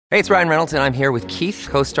Hey, it's Ryan Reynolds, and I'm here with Keith,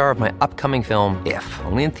 co-star of my upcoming film, If,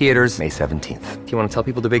 only in theaters May 17th. Do you want to tell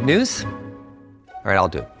people the big news? All right, I'll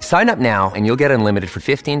do it. Sign up now and you'll get unlimited for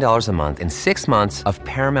 $15 a month and 6 months of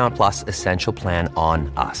Paramount Plus Essential Plan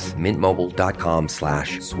on us.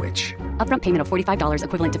 MintMobile.com/switch. Upfront payment of $45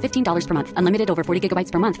 equivalent to $15 per month. Unlimited over 40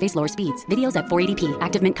 gigabytes per month. Face lower speeds. Videos at 480p.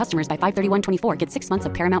 Active Mint customers by 531.24 get 6 months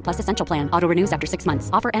of Paramount Plus Essential Plan. Auto renews after 6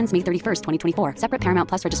 months. Offer ends May 31st, 2024. Separate Paramount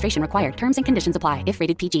Plus registration required. Terms and conditions apply if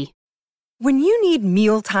rated PG. When you need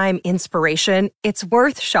mealtime inspiration, it's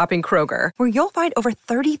worth shopping Kroger, where you'll find over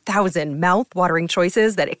 30,000 mouth-watering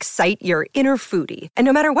choices that excite your inner foodie. And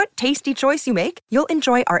no matter what tasty choice you make, you'll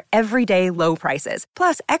enjoy our everyday low prices,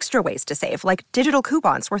 plus extra ways to save, like digital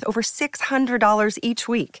coupons worth over $600 each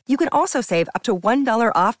week. You can also save up to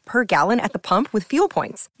 $1 off per gallon at the pump with fuel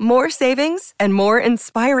points. More savings and more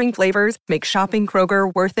inspiring flavors make shopping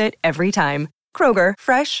Kroger worth it every time. Kroger,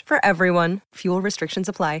 fresh for everyone. Fuel restrictions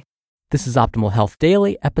apply. This is Optimal Health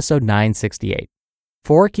Daily, episode 968.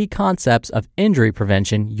 4 Key Concepts of Injury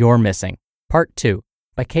Prevention You're Missing, Part 2,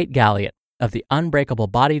 by Kate Galliett of the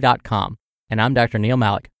Unbreakablebody.com. And I'm Dr. Neil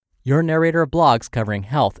Malik, your narrator of blogs covering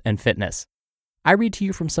health and fitness. I read to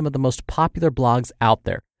you from some of the most popular blogs out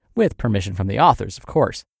there, with permission from the authors, of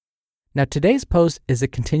course. Now, today's post is a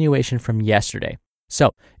continuation from yesterday.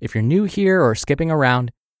 So, if you're new here or skipping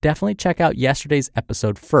around, definitely check out yesterday's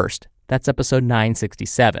episode first. That's episode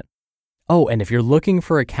 967. Oh, and if you're looking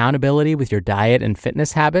for accountability with your diet and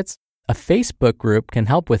fitness habits, a Facebook group can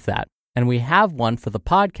help with that. And we have one for the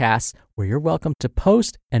podcasts where you're welcome to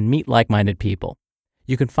post and meet like-minded people.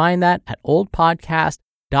 You can find that at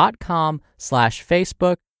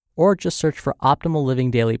oldpodcast.com/Facebook, or just search for Optimal Living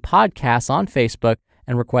Daily Podcasts on Facebook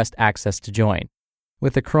and request access to join.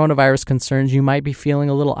 With the coronavirus concerns, you might be feeling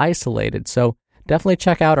a little isolated, so definitely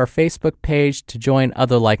check out our Facebook page to join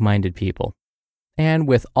other like-minded people. And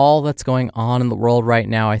with all that's going on in the world right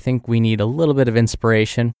now, I think we need a little bit of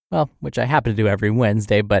inspiration, well, which I happen to do every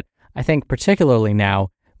Wednesday, but I think particularly now,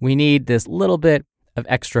 we need this little bit of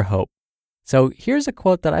extra hope. So here's a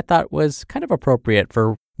quote that I thought was kind of appropriate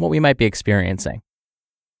for what we might be experiencing.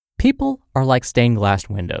 People are like stained glass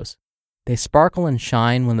windows. They sparkle and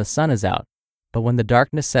shine when the sun is out, but when the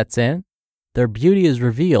darkness sets in, their beauty is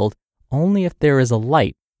revealed only if there is a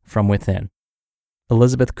light from within.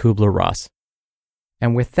 Elizabeth Kubler-Ross.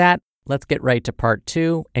 And with that, let's get right to part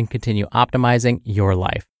 2 and continue optimizing your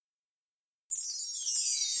life.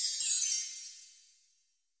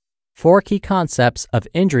 4 Key Concepts of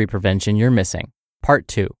Injury Prevention You're Missing, Part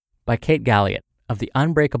 2, by Kate Galliett of the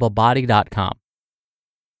Unbreakablebody.com.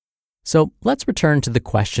 So let's return to the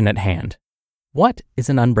question at hand. What is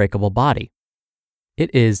an unbreakable body? It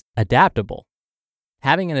is adaptable.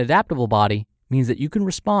 Having an adaptable body means that you can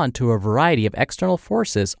respond to a variety of external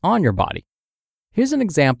forces on your body. Here's an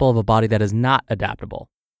example of a body that is not adaptable.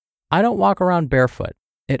 I don't walk around barefoot.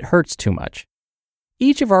 It hurts too much.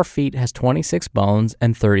 Each of our feet has 26 bones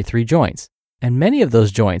and 33 joints, and many of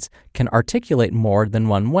those joints can articulate more than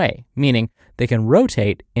one way, meaning they can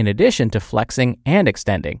rotate in addition to flexing and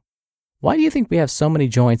extending. Why do you think we have so many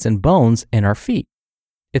joints and bones in our feet?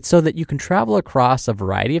 It's so that you can travel across a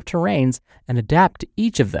variety of terrains and adapt to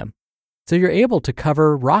each of them. So you're able to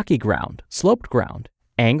cover rocky ground, sloped ground,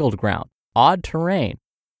 angled ground, odd terrain,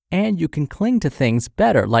 and you can cling to things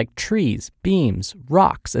better like trees, beams,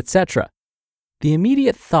 rocks, etc. The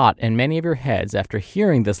immediate thought in many of your heads after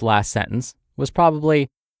hearing this last sentence was probably,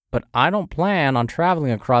 but I don't plan on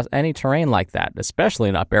traveling across any terrain like that,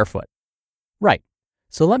 especially not barefoot. Right,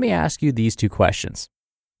 so let me ask you these 2 questions.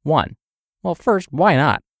 1, well first, why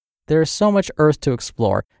not? There is so much earth to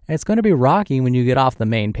explore, and it's going to be rocky when you get off the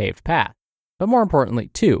main paved path. But more importantly,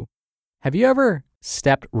 2, have you ever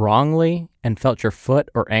stepped wrongly and felt your foot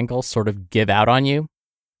or ankle sort of give out on you?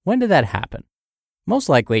 When did that happen? Most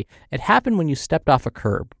likely, it happened when you stepped off a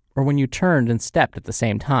curb or when you turned and stepped at the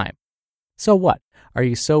same time. So what? Are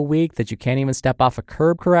you so weak that you can't even step off a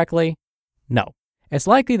curb correctly? No. It's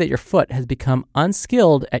likely that your foot has become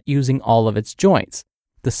unskilled at using all of its joints.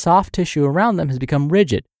 The soft tissue around them has become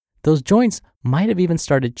rigid. Those joints might have even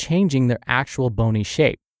started changing their actual bony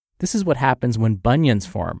shape. This is what happens when bunions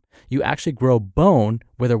form. You actually grow bone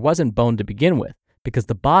where there wasn't bone to begin with, because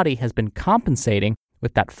the body has been compensating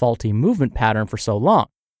with that faulty movement pattern for so long.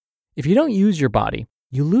 If you don't use your body,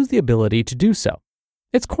 you lose the ability to do so.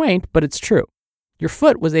 It's quaint, but it's true. Your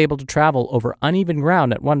foot was able to travel over uneven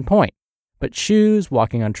ground at one point, but shoes,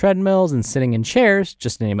 walking on treadmills, and sitting in chairs,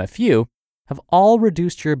 just to name a few, have all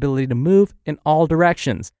reduced your ability to move in all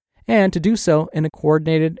directions, and to do so in a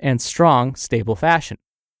coordinated and strong, stable fashion.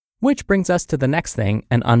 Which brings us to the next thing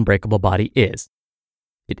an unbreakable body is.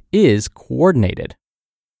 It is coordinated.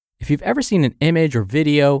 If you've ever seen an image or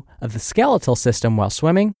video of the skeletal system while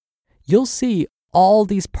swimming, you'll see all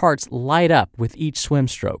these parts light up with each swim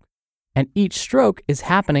stroke, and each stroke is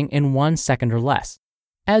happening in 1 second or less.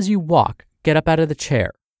 As you walk, get up out of the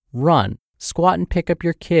chair, run, squat and pick up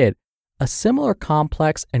your kid, a similar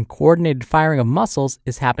complex and coordinated firing of muscles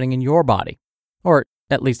is happening in your body, or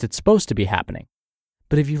at least it's supposed to be happening.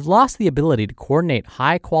 But if you've lost the ability to coordinate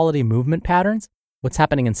high-quality movement patterns, what's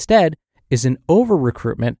happening instead is an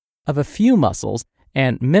over-recruitment of a few muscles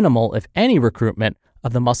and minimal, if any, recruitment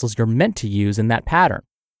of the muscles you're meant to use in that pattern.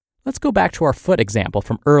 Let's go back to our foot example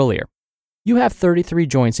from earlier. You have 33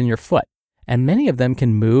 joints in your foot, and many of them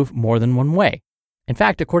can move more than one way. In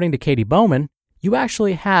fact, according to Katie Bowman, you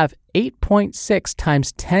actually have 8.6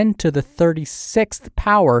 times 10 to the 36th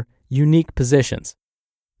power unique positions.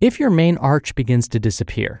 If your main arch begins to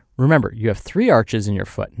disappear, remember, you have 3 arches in your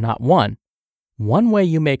foot, not one. One way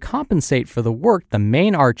you may compensate for the work the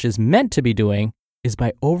main arch is meant to be doing is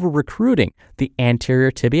by over-recruiting the anterior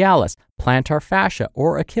tibialis, plantar fascia,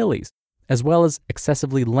 or Achilles, as well as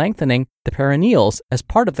excessively lengthening the perineals as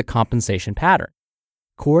part of the compensation pattern.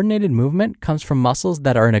 Coordinated movement comes from muscles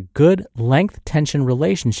that are in a good length-tension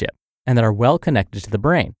relationship and that are well connected to the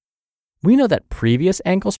brain. We know that previous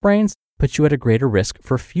ankle sprains put you at a greater risk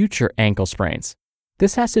for future ankle sprains.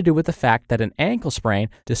 This has to do with the fact that an ankle sprain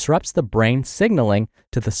disrupts the brain signaling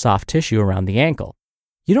to the soft tissue around the ankle.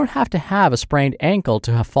 You don't have to have a sprained ankle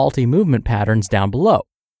to have faulty movement patterns down below.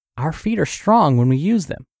 Our feet are strong when we use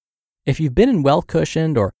them. If you've been in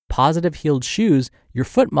well-cushioned or positive-heeled shoes, your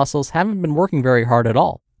foot muscles haven't been working very hard at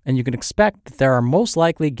all, and you can expect that there are most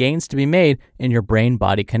likely gains to be made in your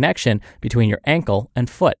brain-body connection between your ankle and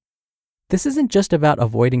foot. This isn't just about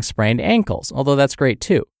avoiding sprained ankles, although that's great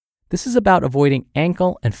too. This is about avoiding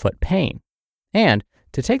ankle and foot pain. And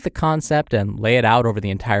to take the concept and lay it out over the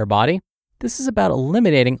entire body, this is about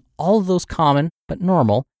eliminating all of those common but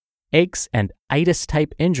normal aches and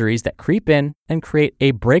itis-type injuries that creep in and create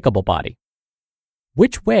a breakable body.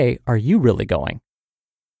 Which way are you really going?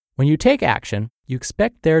 When you take action, you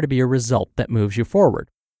expect there to be a result that moves you forward.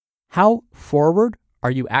 How forward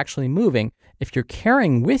are you actually moving if you're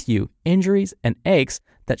carrying with you injuries and aches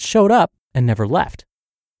that showed up and never left?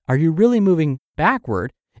 Are you really moving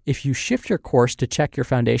backward if you shift your course to check your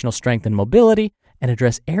foundational strength and mobility and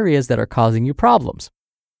address areas that are causing you problems?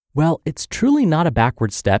 Well, it's truly not a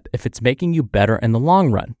backward step if it's making you better in the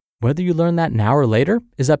long run. Whether you learn that now or later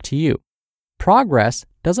is up to you. Progress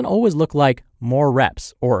doesn't always look like more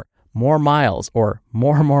reps or more miles or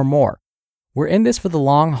more. We're in this for the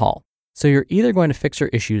long haul, so you're either going to fix your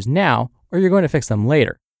issues now or you're going to fix them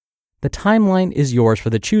later. The timeline is yours for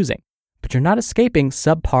the choosing, but you're not escaping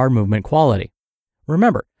subpar movement quality.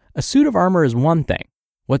 Remember, a suit of armor is one thing.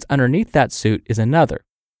 What's underneath that suit is another.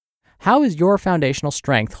 How is your foundational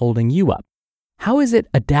strength holding you up? How is it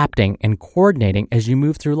adapting and coordinating as you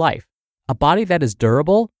move through life? A body that is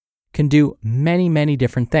durable can do many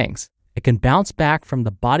different things. It can bounce back from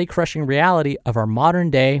the body-crushing reality of our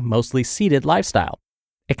modern-day, mostly seated lifestyle.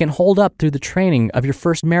 It can hold up through the training of your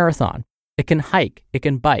first marathon. It can hike. It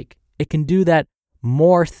can bike. It can do that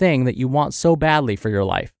more thing that you want so badly for your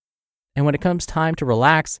life. And when it comes time to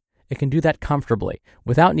relax, it can do that comfortably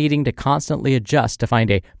without needing to constantly adjust to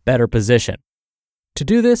find a better position. To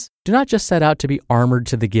do this, do not just set out to be armored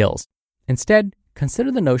to the gills. Instead,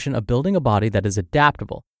 consider the notion of building a body that is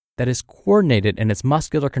adaptable, that is coordinated in its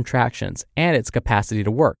muscular contractions and its capacity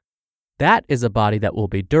to work. That is a body that will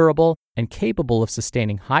be durable and capable of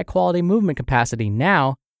sustaining high-quality movement capacity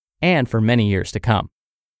now and for many years to come.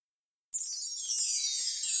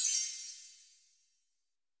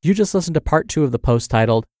 You just listened to part 2 of the post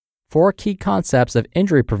titled 4 Key Concepts of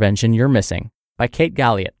Injury Prevention You're Missing by Kate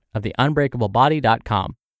Galliett of the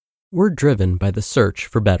Unbreakable.com. We're driven by the search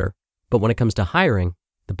for better, but when it comes to hiring,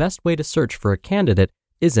 the best way to search for a candidate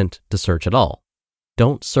isn't to search at all.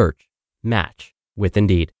 Don't search, match with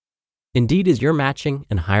Indeed. Indeed is your matching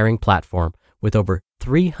and hiring platform with over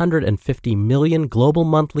 350 million global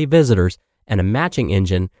monthly visitors and a matching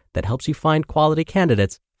engine that helps you find quality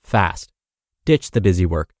candidates fast. Ditch the busy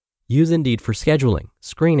work. Use Indeed for scheduling,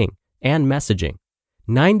 screening, and messaging.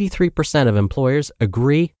 93% of employers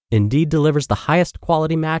agree Indeed delivers the highest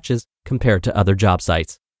quality matches compared to other job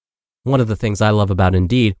sites. One of the things I love about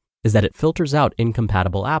Indeed is that it filters out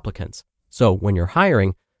incompatible applicants. So when you're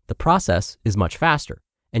hiring, the process is much faster,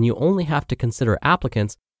 and you only have to consider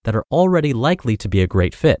applicants that are already likely to be a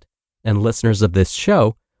great fit. And listeners of this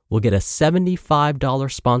show will get a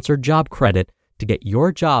 $75 sponsored job credit to get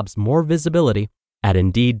your jobs more visibility at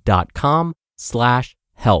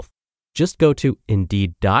Indeed.com/health. Just go to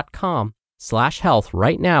Indeed.com/health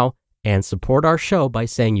right now and support our show by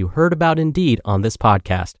saying you heard about Indeed on this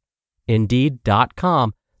podcast.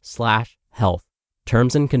 Indeed.com/health.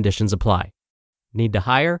 Terms and conditions apply. Need to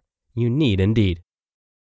hire? You need Indeed.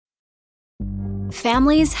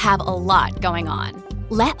 Families have a lot going on.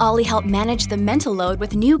 Let Ollie help manage the mental load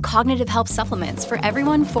with new cognitive help supplements for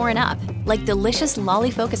everyone 4 and up, like delicious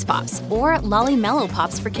Lolly Focus Pops or Lolly Mellow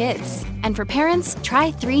Pops for kids. And for parents,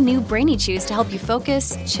 try 3 new Brainy Chews to help you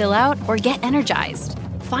focus, chill out, or get energized.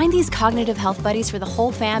 Find these cognitive health buddies for the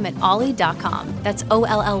whole fam at ollie.com. That's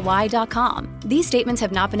OLLY.com. These statements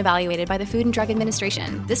have not been evaluated by the Food and Drug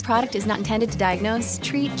Administration. This product is not intended to diagnose,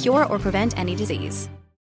 treat, cure, or prevent any disease.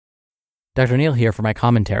 Dr. Neil here for my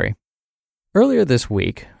commentary. Earlier this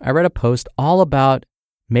week, I read a post all about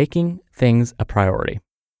making things a priority.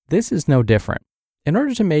 This is no different. In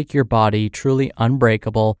order to make your body truly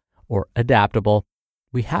unbreakable or adaptable,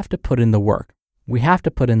 we have to put in the work. We have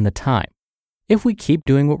to put in the time. If we keep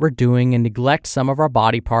doing what we're doing and neglect some of our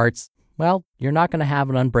body parts, well, you're not going to have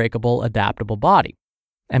an unbreakable, adaptable body.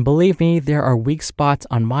 And believe me, there are weak spots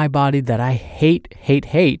on my body that I hate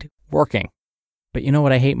working. But you know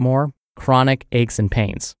what I hate more? Chronic aches and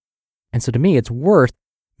pains. And so to me, it's worth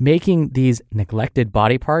making these neglected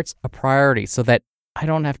body parts a priority so that I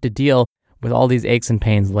don't have to deal with all these aches and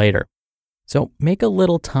pains later. So make a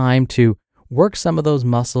little time to work some of those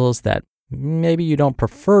muscles that maybe you don't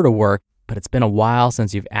prefer to work, but it's been a while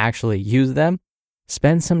since you've actually used them.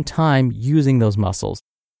 Spend some time using those muscles.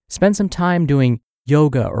 Spend some time doing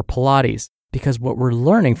yoga or Pilates, because what we're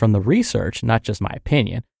learning from the research, not just my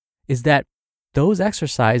opinion, is that those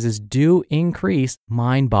exercises do increase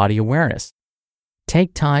mind-body awareness.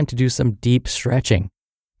 Take time to do some deep stretching,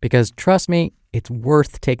 because trust me, it's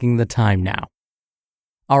worth taking the time now.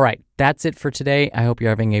 All right, that's it for today. I hope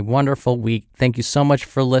you're having a wonderful week. Thank you so much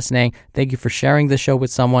for listening. Thank you for sharing the show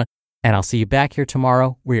with someone, and I'll see you back here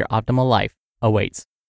tomorrow where your optimal life awaits.